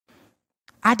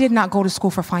I did not go to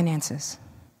school for finances.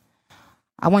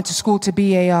 I went to school to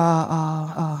be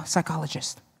a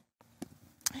psychologist.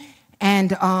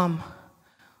 And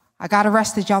I got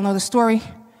arrested. Y'all know the story.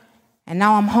 And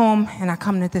now I'm home, and I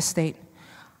come to this state.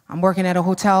 I'm working at a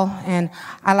hotel, and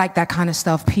I like that kind of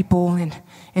stuff, people and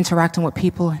interacting with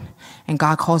people, and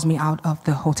God calls me out of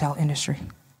the hotel industry.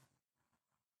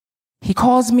 He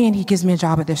calls me, and he gives me a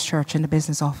job at this church in the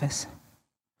business office.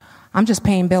 I'm just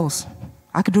paying bills.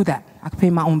 I could do that. I could pay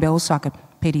my own bills, so I could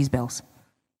pay these bills.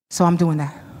 So I'm doing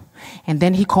that. And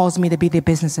then he calls me to be the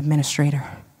business administrator.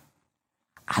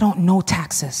 I don't know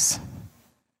taxes.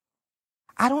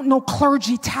 I don't know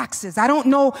clergy taxes. I don't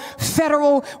know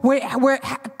federal where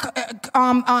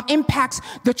impacts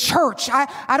the church.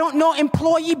 I don't know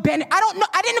employee benefit. I don't know.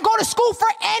 I didn't go to school for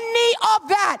any of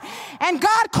that. And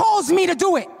God calls me to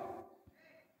do it.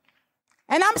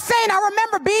 And I'm saying, I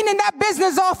remember being in that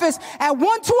business office at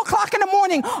 1, 2 o'clock in the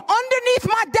morning underneath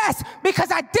my desk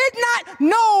because I did not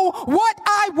know what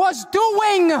I was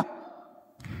doing.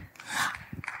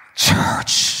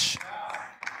 Church.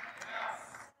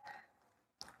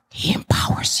 He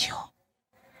empowers you.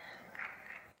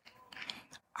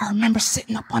 I remember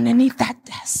sitting up underneath that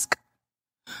desk.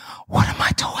 What am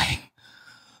I doing?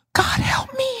 God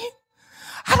help me.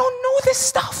 I don't know this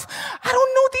stuff. I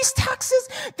don't know these taxes.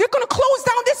 They're going to close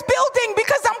down this building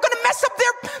because I'm going to mess up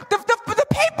the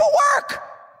paperwork.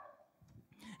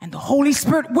 And the Holy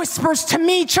Spirit whispers to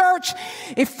me, church,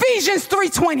 Ephesians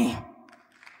 3:20.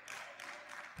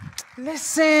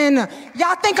 Listen,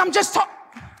 y'all think I'm just talking.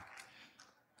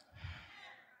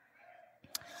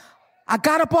 I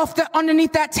got up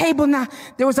underneath that table. Now,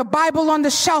 there was a Bible on the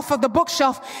shelf of the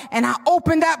bookshelf, and I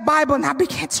opened that Bible, and I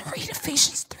began to read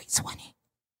Ephesians 3:20.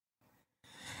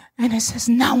 And it says,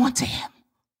 now unto him,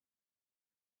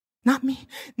 not me,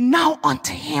 now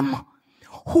unto him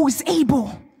who is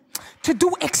able to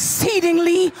do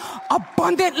exceedingly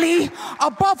abundantly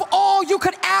above all you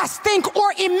could ask, think,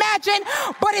 or imagine.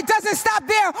 But it doesn't stop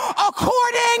there.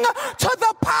 According to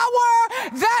the power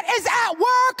that is at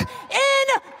work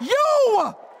in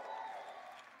you.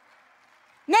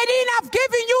 Nadine, I've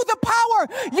given you the power.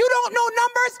 You don't know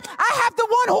numbers. I have the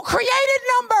one who created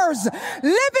numbers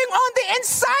living on the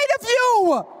inside of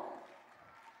you.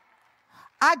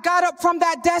 I got up from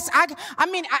that desk.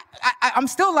 I'm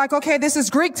still like, okay, this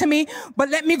is Greek to me, but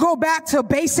let me go back to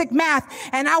basic math.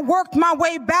 And I worked my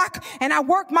way back and I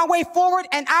worked my way forward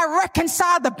and I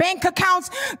reconciled the bank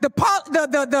accounts, the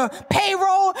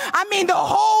payroll. The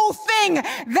whole thing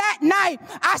that night.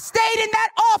 I stayed in that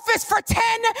office for 10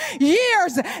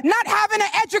 years, not